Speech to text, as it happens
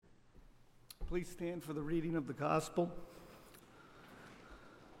Please stand for the reading of the gospel.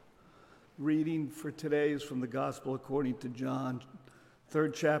 Reading for today is from the gospel according to John,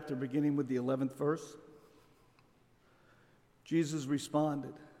 3rd chapter, beginning with the 11th verse. Jesus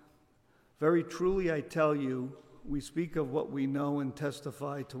responded, "Very truly I tell you, we speak of what we know and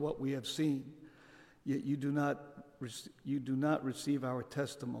testify to what we have seen, yet you do not receive our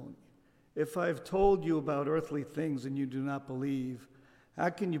testimony. If I have told you about earthly things and you do not believe, how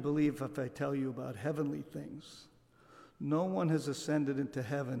can you believe if I tell you about heavenly things? No one has ascended into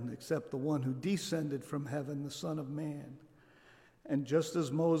heaven except the one who descended from heaven, the Son of Man. And just as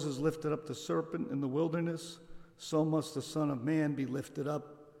Moses lifted up the serpent in the wilderness, so must the Son of Man be lifted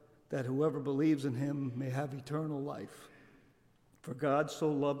up, that whoever believes in him may have eternal life. For God so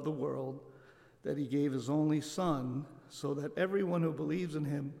loved the world that he gave his only Son, so that everyone who believes in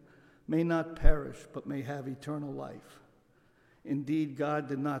him may not perish, but may have eternal life. Indeed, God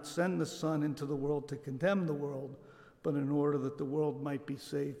did not send the Son into the world to condemn the world, but in order that the world might be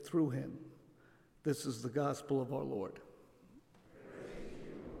saved through him. This is the gospel of our Lord."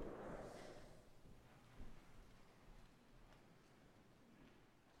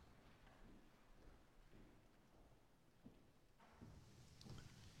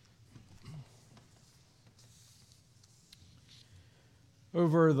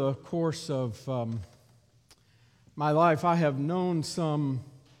 Over the course of my life, I have known some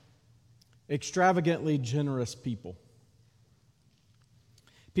extravagantly generous people.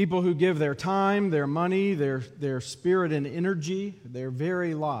 People who give their time, their money, their spirit and energy, their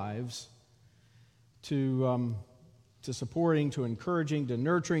very lives to supporting, to encouraging, to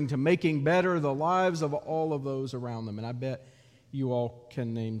nurturing, to making better the lives of all of those around them. And I bet you all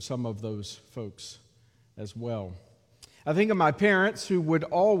can name some of those folks as well. I think of my parents who would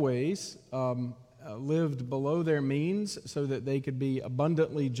always lived below their means so that they could be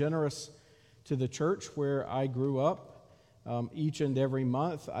abundantly generous to the church where I grew up each and every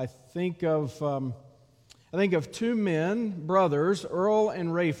month. I think of two men, brothers, Earl and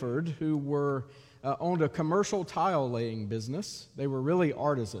Rayford, who owned a commercial tile laying business. They were really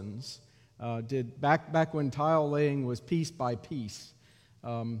artisans. Did back when tile laying was piece by piece.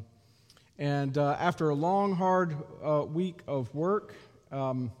 And after a long, hard week of work,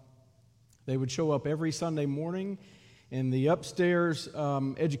 they would show up every Sunday morning in the upstairs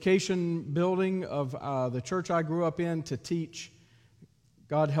education building of the church I grew up in to teach,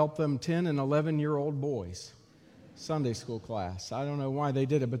 God help them, 10 and 11-year-old boys, Sunday school class. I don't know why they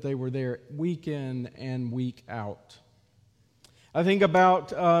did it, but they were there week in and week out. I think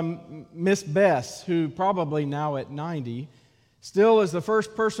about Miss Bess, who probably now at 90, still is the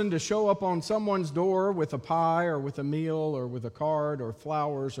first person to show up on someone's door with a pie or with a meal or with a card or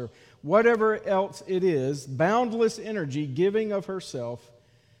flowers or whatever else it is, boundless energy, giving of herself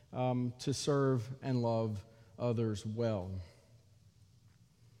to serve and love others well.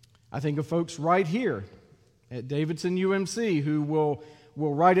 I think of folks right here at Davidson UMC who will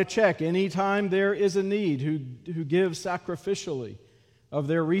write a check anytime there is a need, who give sacrificially of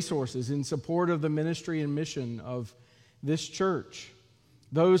their resources in support of the ministry and mission of this church.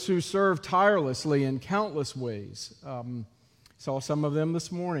 Those who serve tirelessly in countless ways. Saw some of them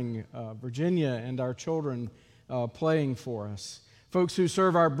this morning, Virginia and our children playing for us. Folks who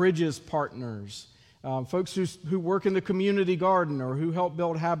serve our Bridges partners. Folks who work in the community garden or who help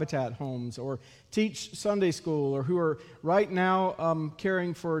build habitat homes or teach Sunday school or who are right now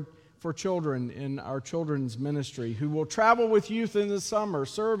caring for children in our children's ministry, who will travel with youth in the summer,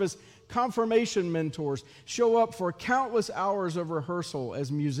 serve as confirmation mentors, show up for countless hours of rehearsal as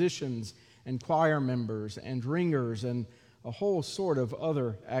musicians and choir members and ringers and a whole sort of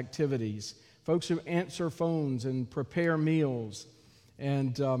other activities. Folks who answer phones and prepare meals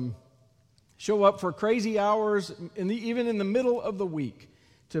and show up for crazy hours even in the middle of the week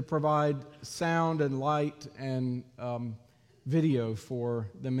to provide sound and light and video for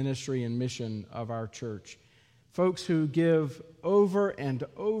the ministry and mission of our church. Folks who give over and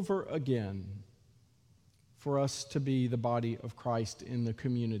over again for us to be the body of Christ in the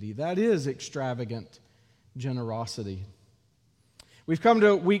community. That is extravagant generosity. We've come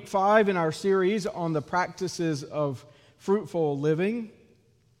to week 5 in our series on the practices of fruitful living,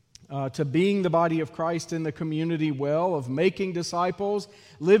 to being the body of Christ in the community well, of making disciples,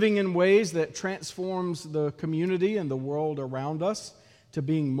 living in ways that transforms the community and the world around us, to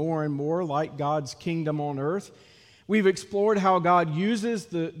being more and more like God's kingdom on earth. We've explored how God uses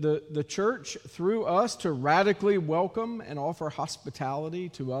the church through us to radically welcome and offer hospitality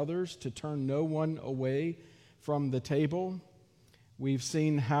to others, to turn no one away from the table. We've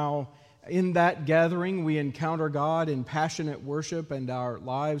seen how in that gathering, we encounter God in passionate worship, and our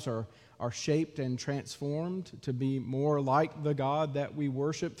lives are shaped and transformed to be more like the God that we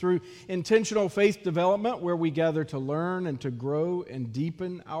worship. Through intentional faith development, where we gather to learn and to grow and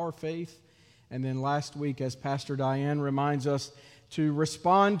deepen our faith. And then last week, as Pastor Diane reminds us, to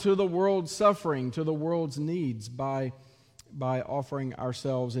respond to the world's suffering, to the world's needs by offering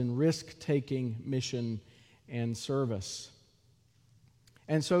ourselves in risk-taking mission and service.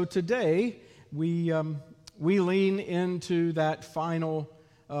 And so today, we lean into that final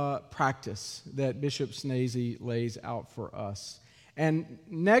practice that Bishop Snasey lays out for us. And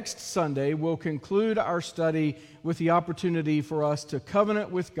next Sunday, we'll conclude our study with the opportunity for us to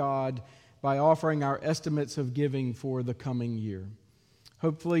covenant with God by offering our estimates of giving for the coming year.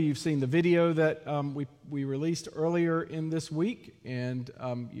 Hopefully you've seen the video that we released earlier in this week, and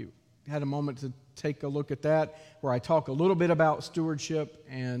you had a moment to take a look at that, where I talk a little bit about stewardship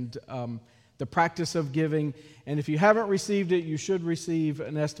and the practice of giving. And if you haven't received it, you should receive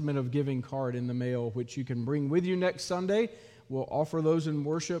an estimate of giving card in the mail, which you can bring with you next Sunday. We'll offer those in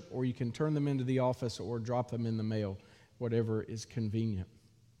worship, or you can turn them into the office or drop them in the mail, whatever is convenient.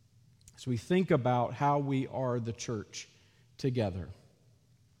 So we think about how we are the church together.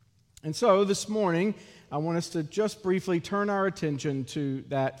 And so this morning, I want us to just briefly turn our attention to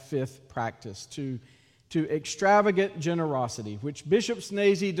that fifth practice, to extravagant generosity, which Bishop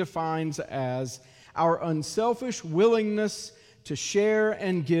Snasey defines as our unselfish willingness to share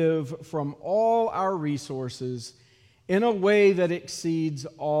and give from all our resources in a way that exceeds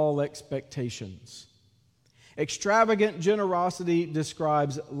all expectations. Extravagant generosity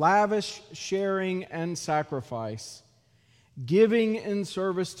describes lavish sharing and sacrifice, giving in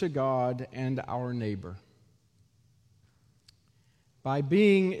service to God and our neighbor. By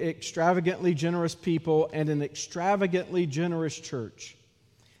being extravagantly generous people and an extravagantly generous church,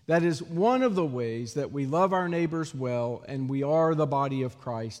 that is one of the ways that we love our neighbors well, and we are the body of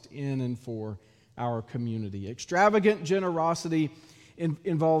Christ in and for our community. Extravagant generosity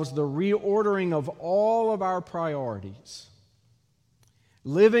involves the reordering of all of our priorities,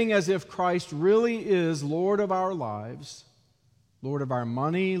 living as if Christ really is Lord of our lives, Lord of our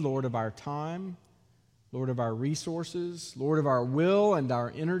money, Lord of our time, Lord of our resources, Lord of our will and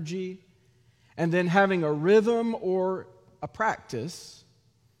our energy, and then having a rhythm or a practice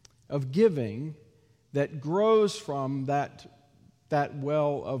of giving that grows from that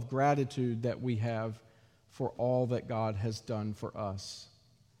well of gratitude that we have for all that God has done for us.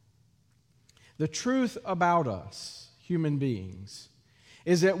 The truth about us, human beings,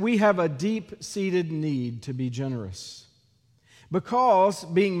 is that we have a deep-seated need to be generous. Because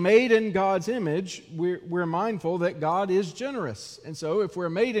being made in God's image, we're mindful that God is generous. And so if we're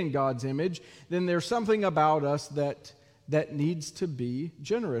made in God's image, then there's something about us that needs to be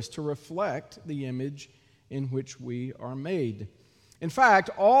generous, to reflect the image in which we are made. In fact,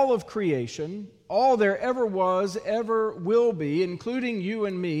 all of creation, all there ever was, ever will be, including you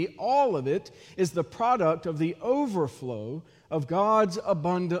and me, all of it is the product of the overflow of God's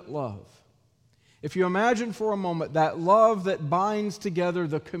abundant love. If you imagine for a moment that love that binds together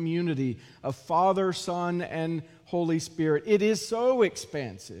the community of Father, Son, and Holy Spirit, it is so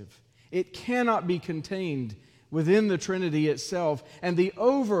expansive. It cannot be contained within the Trinity itself. And the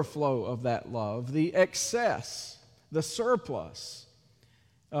overflow of that love, the excess, the surplus,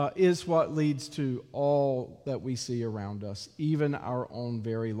 is what leads to all that we see around us, even our own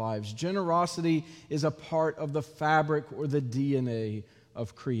very lives. Generosity is a part of the fabric or the DNA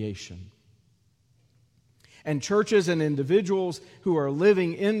of creation. And churches and individuals who are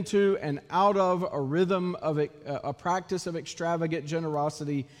living into and out of a rhythm of a practice of extravagant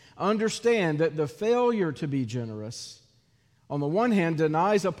generosity understand that the failure to be generous, on the one hand,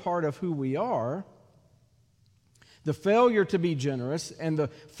 denies a part of who we are. The failure to be generous and the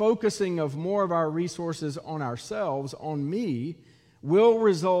focusing of more of our resources on ourselves, on me, will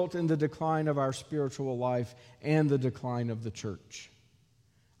result in the decline of our spiritual life and the decline of the church.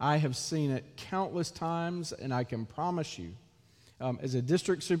 I have seen it countless times, and I can promise you, as a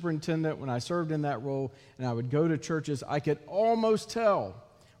district superintendent, when I served in that role, and I would go to churches, I could almost tell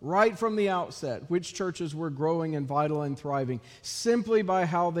right from the outset which churches were growing and vital and thriving simply by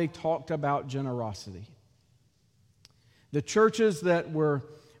how they talked about generosity. The churches that were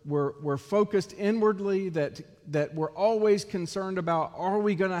focused inwardly, that were always concerned about, are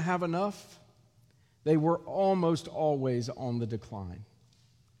we going to have enough? They were almost always on the decline.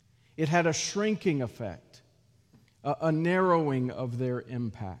 It had a shrinking effect, a narrowing of their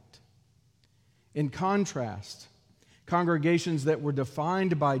impact. In contrast, congregations that were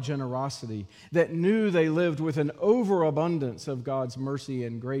defined by generosity, that knew they lived with an overabundance of God's mercy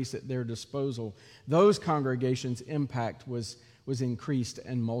and grace at their disposal, those congregations' impact was increased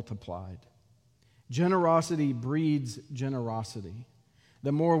and multiplied. Generosity breeds generosity.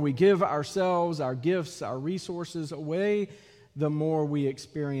 The more we give ourselves, our gifts, our resources away, the more we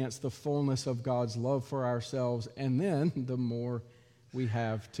experience the fullness of God's love for ourselves, and then the more we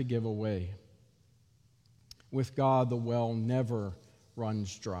have to give away. With God, the well never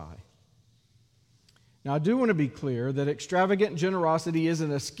runs dry. Now, I do want to be clear that extravagant generosity isn't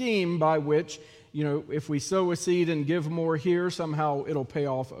a scheme by which, if we sow a seed and give more here, somehow it'll pay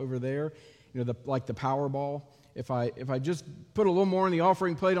off over there, like the Powerball. If I just put a little more in the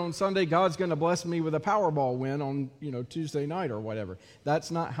offering plate on Sunday, God's going to bless me with a Powerball win on Tuesday night or whatever.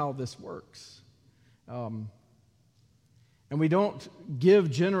 That's not how this works. And we don't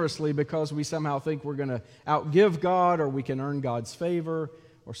give generously because we somehow think we're going to outgive God, or we can earn God's favor,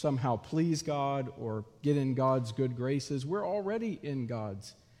 or somehow please God, or get in God's good graces. We're already in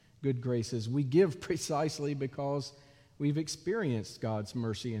God's good graces. We give precisely because we've experienced God's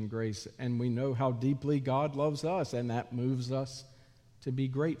mercy and grace, and we know how deeply God loves us, and that moves us to be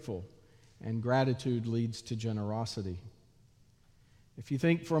grateful, and gratitude leads to generosity. If you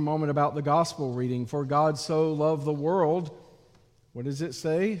think for a moment about the gospel reading, for God so loved the world, what does it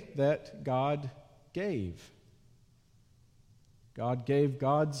say? That God gave. God gave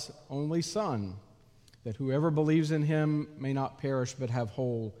God's only Son, that whoever believes in him may not perish but have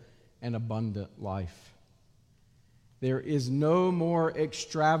whole and abundant life. There is no more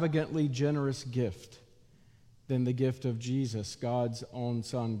extravagantly generous gift than the gift of Jesus, God's own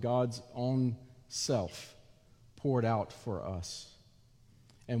Son, God's own self poured out for us.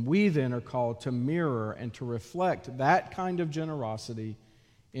 And we then are called to mirror and to reflect that kind of generosity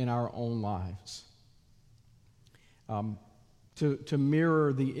in our own lives. To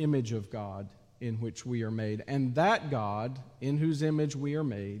mirror the image of God in which we are made. And that God, in whose image we are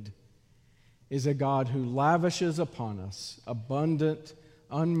made, is a God who lavishes upon us abundant,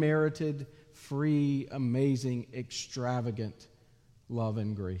 unmerited, free, amazing, extravagant love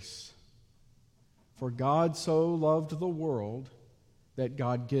and grace. For God so loved the world that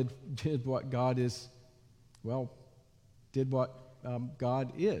God did what God is, did what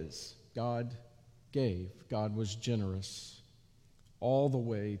God is. God gave. God was generous all the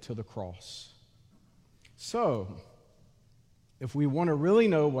way to the cross. So, if we want to really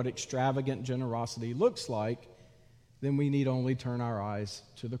know what extravagant generosity looks like, then we need only turn our eyes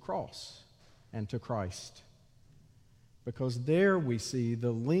to the cross and to Christ. Because there we see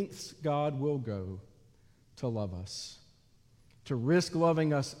the lengths God will go to love us, to risk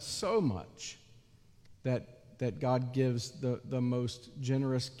loving us so much that God gives the most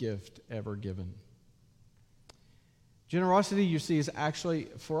generous gift ever given. Generosity, you see, is actually,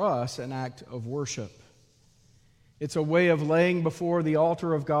 for us, an act of worship. It's a way of laying before the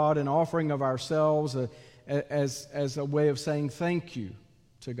altar of God an offering of ourselves as a way of saying thank you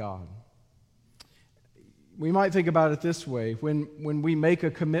to God. We might think about it this way. When we make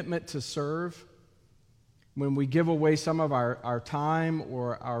a commitment to serve, when we give away some of our time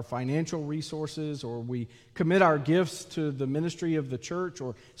or our financial resources, or we commit our gifts to the ministry of the church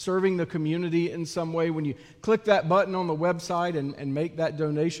or serving the community in some way, when you click that button on the website and make that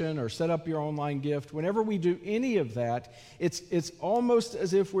donation or set up your online gift, whenever we do any of that, it's almost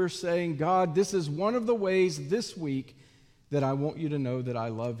as if we're saying, God, this is one of the ways this week that I want you to know that I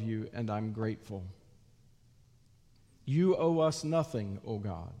love you and I'm grateful. You owe us nothing, O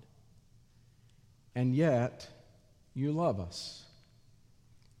God. And yet, you love us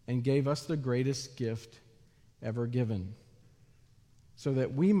and gave us the greatest gift ever given so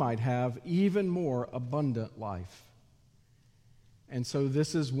that we might have even more abundant life. And so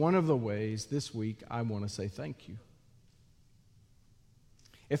this is one of the ways this week I want to say thank you.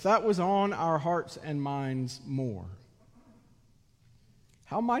 If that was on our hearts and minds more,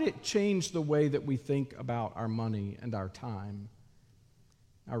 how might it change the way that we think about our money and our time,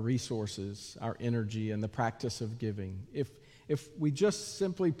 our resources, our energy, and the practice of giving? If we just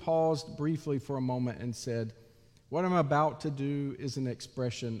simply paused briefly for a moment and said, what I'm about to do is an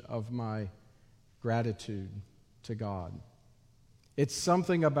expression of my gratitude to God. It's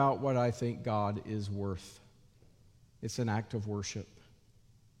something about what I think God is worth. It's an act of worship.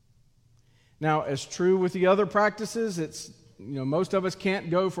 Now, as true with the other practices, it's most of us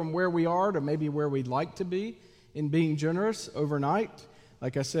can't go from where we are to maybe where we'd like to be in being generous overnight.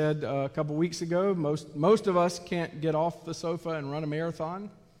 Like I said a couple weeks ago, most of us can't get off the sofa and run a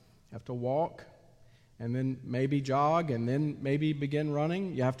marathon. Have to walk and then maybe jog, and then maybe begin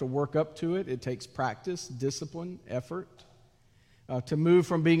running. You have to work up to it. It takes practice, discipline, effort. To move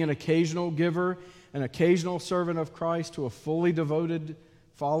from being an occasional giver, an occasional servant of Christ, to a fully devoted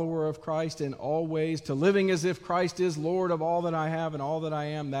follower of Christ in all ways, to living as if Christ is Lord of all that I have and all that I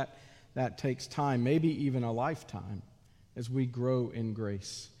am, that takes time, maybe even a lifetime, as we grow in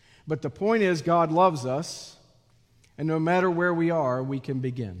grace. But the point is, God loves us, and no matter where we are, we can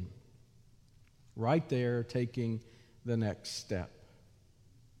begin. Right there, taking the next step.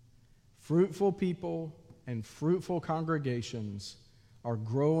 Fruitful people and fruitful congregations are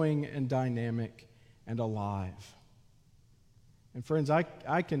growing and dynamic and alive. And friends, I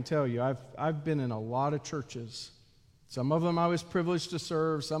can tell you, I've been in a lot of churches. Some of them I was privileged to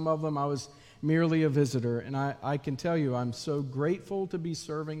serve, some of them I was merely a visitor, and I can tell you I'm so grateful to be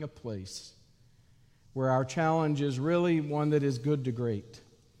serving a place where our challenge is really one that is good to great.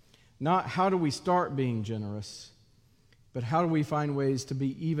 Not how do we start being generous, but how do we find ways to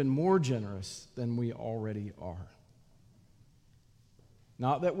be even more generous than we already are.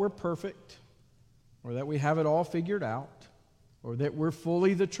 Not that we're perfect, or that we have it all figured out, or that we're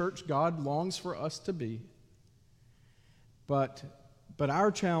fully the church God longs for us to be. But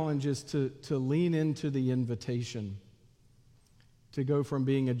our challenge is to lean into the invitation to go from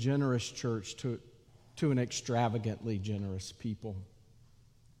being a generous church to an extravagantly generous people.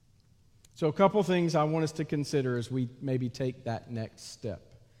 So a couple things I want us to consider as we maybe take that next step.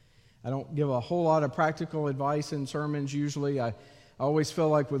 I don't give a whole lot of practical advice in sermons usually. I always feel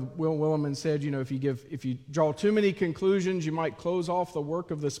like with Will Willimon said, if you draw too many conclusions, you might close off the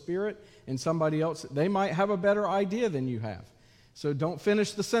work of the Spirit, and somebody else, they might have a better idea than you have. So don't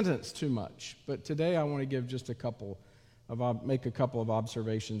finish the sentence too much. But today I want to give just make a couple of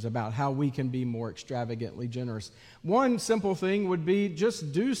observations about how we can be more extravagantly generous. One simple thing would be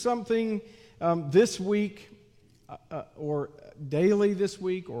just do something this week or daily this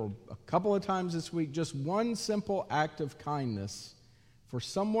week or a couple of times this week, just one simple act of kindness for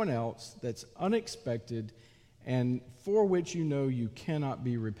someone else that's unexpected and for which you know you cannot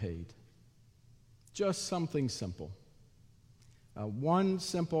be repaid. Just something simple. One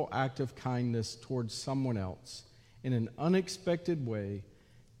simple act of kindness towards someone else in an unexpected way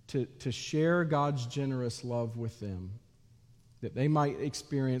to share God's generous love with them, that they might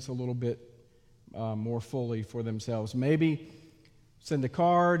experience a little bit more fully for themselves. Maybe send a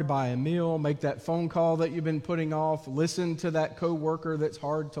card, buy a meal, make that phone call that you've been putting off, listen to that coworker that's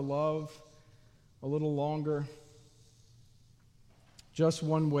hard to love a little longer. Just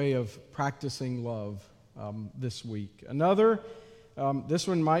one way of practicing love this week. Another, this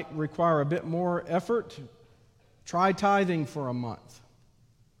one might require a bit more effort. Try tithing for a month.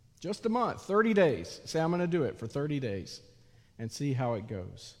 Just a month, 30 days. Say, I'm going to do it for 30 days and see how it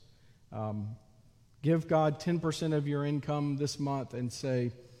goes. Give God 10% of your income this month and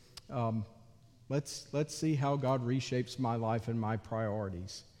say, let's see how God reshapes my life and my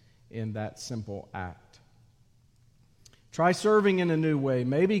priorities in that simple act. Try serving in a new way.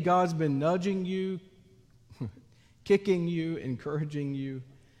 Maybe God's been nudging you, kicking you, encouraging you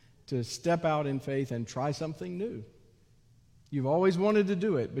to step out in faith and try something new. You've always wanted to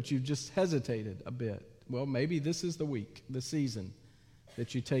do it, but you've just hesitated a bit. Well, maybe this is the week, the season,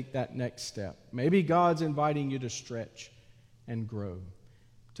 that you take that next step. Maybe God's inviting you to stretch and grow,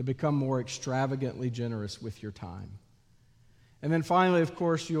 to become more extravagantly generous with your time. And then finally, of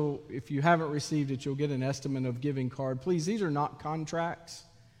course, if you haven't received it, you'll get an estimate of giving card. Please, these are not contracts.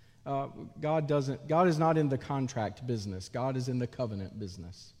 God is not in the contract business. God is in the covenant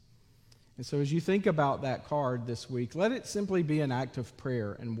business. And so as you think about that card this week, let it simply be an act of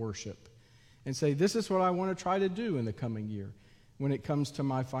prayer and worship. And say, this is what I want to try to do in the coming year when it comes to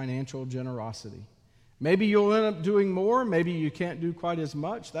my financial generosity. Maybe you'll end up doing more. Maybe you can't do quite as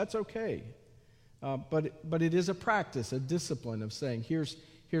much. That's okay. But it is a practice, a discipline of saying, here's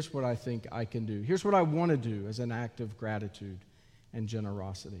what I think I can do. Here's what I want to do as an act of gratitude and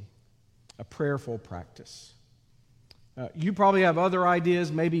generosity. A prayerful practice. You probably have other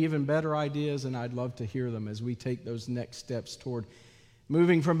ideas, maybe even better ideas, and I'd love to hear them as we take those next steps toward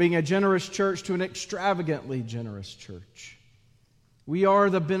moving from being a generous church to an extravagantly generous church. We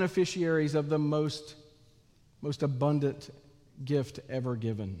are the beneficiaries of the most abundant gift ever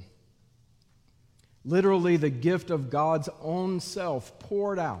given. Literally the gift of God's own self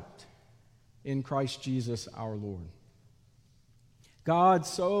poured out in Christ Jesus our Lord. God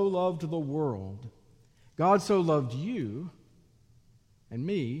so loved the world, God so loved you and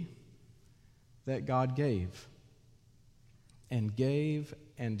me, that God gave and gave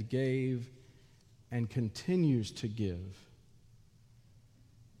and gave and continues to give.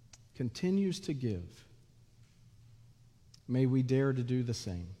 Continues to give May we dare to do the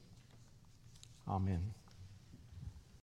same. Amen.